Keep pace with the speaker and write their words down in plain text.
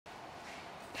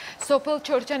სოფელ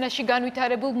ჩორჩანაში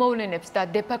განვითარებულ მოვლენებს და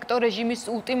დე-ფაქტო რეჟიმის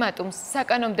ულტიმატუმს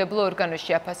საკანონმდებლო ორგანოში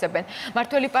შეაფასებენ.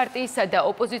 მმართველი პარტიისა და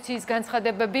ოპოზიციის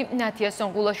განცხადებები ნათია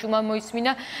სონღულაშვილმა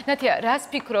მოისმინა. ნათია, რას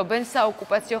ფიქრობენ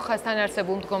საოკუპაციო ხაზთან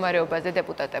არსებულ მდგომარეობაზე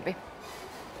დეპუტატები?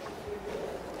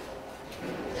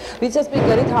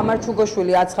 ვიცე-სპიკერი თამარ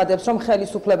ჩუგოშვილი აცხადებს, რომ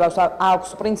ხელისუფლებას აქვს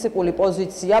პრინციპული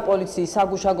პოზიცია პოლიციის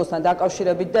საგუშაგოსთან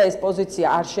დაკავშირებით და ეს პოზიცია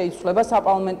არ შეიცვლება.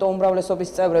 საპარლამენტო უმრავლესობის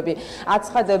წევრები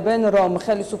აცხადებენ, რომ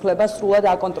ხელისუფლება სრულად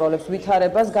აკონტროლებს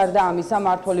ვითარებას, გარდა ამისა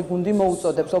მმართველი გუნდი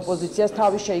მოუწოდებს ოპოზიციას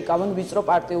თავი შეიკავონ ვიწრო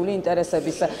პარტიული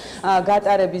ინტერესების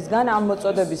გატარებისგან. ამ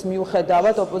მოწოდების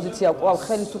მიუხედავად ოპოზიცია კვლავ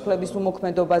ხელისუფლების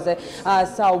უმოქმედობაზე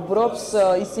საუბრობს.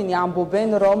 ისინი ამბობენ,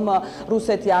 რომ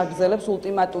რუსეთი აგრძელებს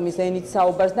ულტიმატუმის ენით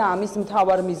საუბარს და ამის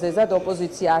მთავარ მიზეზად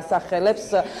ოპოზიცია ასახელებს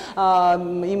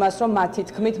იმას, რომ მათი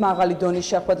თქმით მაღალი დონის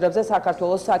შეხვედრებზე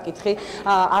საქართველოს საკითხი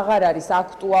აღარ არის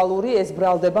აქტუალური, ეს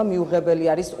ბრალდება მიუღებელი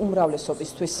არის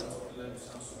უმრავლესობისთვის.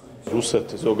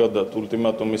 რუსეთი ზოგადად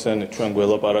ულტიმატუმის ენით ჩვენ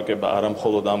გველაპარაკება არა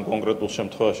მხოლოდ ამ კონკრეტულ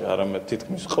შემთხვევაში, არამედ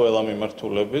თითქმის ყველა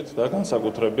მიმართულებით და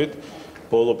განსაკუთრებით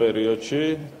ბოლო პერიოდში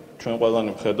ჩვენ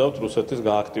ყველანი ვხედავთ რუსეთის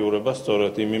გააქტიურებას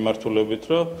სწორედ იმ მიმართულებით,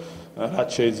 რომ რაც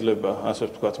შეიძლება, ასე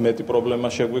ვთქვათ, მეტი პრობლემა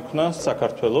შეგვიქმნას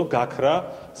საქართველოს გაქრა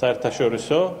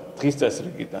საერთაშორისო დღის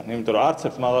წესრიგიდან. იმიტომ რომ არც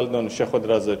ერთ მაღალი დონის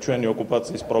შეხვედრაზე ჩვენი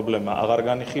ოკუპაციის პრობლემა აღარ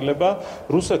განიხილება.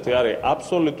 რუსეთი არის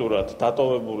აბსოლუტურად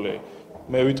დატოვებული,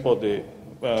 მე ვიტყოდი,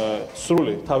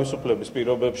 სრული თავისუფლების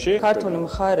პირობებში. ქართული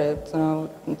მხარე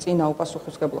წინა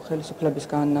უპასუხისმგებლო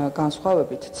ხელისუფლებისგან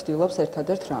განსხვავებით ცდილობს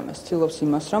ერთადერთ რამეს, ცდილობს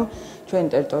იმას, რომ ჩვენი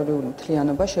ტერიტორიული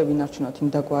მთლიანობა შევინარჩუნოთ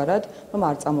იმდაგვარად, რომ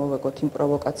არ წამოვეგოთ იმ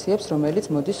პროვოკაციებს, რომელიც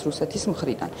მოდის რუსეთის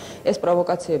მხრიდან. ეს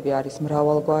პროვოკაციები არის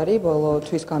მრავალგვარი, ბოლო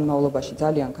თვის განმავლობაში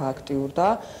ძალიან გააქტიურდა.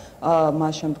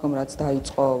 მას შემდგომ რაც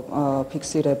დაიწყო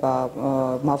ფიქსირება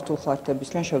მავთულ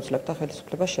ხარჯებისგან შეუძლებდა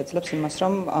ხელისუფლებას შეძლებს იმას,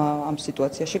 რომ ამ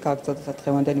სიტუაციაში გაგრძელდეს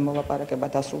დღევანდელი მოლაპარაკება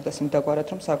დასრულდეს იმდაგვარად,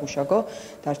 რომ საგუშაგო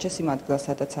დარჩეს იმ ადგილას,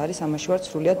 სადაც არის, ამაში ვარ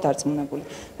სრულიად დარწმუნებული.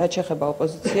 რაც შეეხება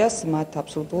ოპოზიციას, მათ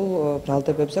აბსურდულ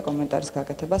ბრალდებებზე კომენტარის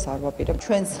გაკეთებას არ ვაპირებ.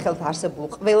 ჩვენს ხელთ არსებულ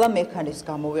ყველა მექანიზმს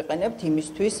გამოვიყენებთ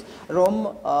იმისთვის, რომ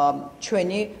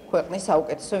ჩვენი ქვეყნის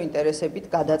საუკეთესო ინტერესებით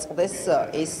გადაწყდეს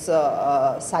ეს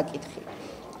საკითხი.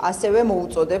 ასევე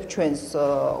მოუწოდებ ჩვენს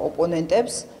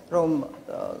ოპონენტებს, რომ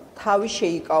თავი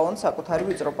შეიკავონ საკუთარი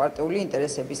ვიწრო პარტიული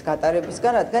ინტერესების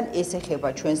გატარებისგან, რადგან ეს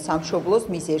ეხება ჩვენს სამშობლოს,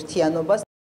 მის ერთიანობას.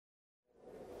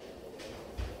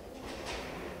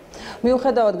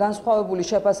 მიუხედავად განსხვავებული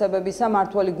შეფასებებისა,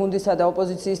 მმართველი გუნდისა და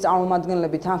ოპოზიციის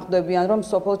წარმომადგენლები თანხმდებიან, რომ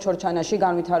სოფელ ჩორჩანაში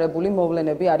განვითარებული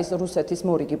მოვლენები არის რუსეთის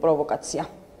მორიგი პროვოკაცია.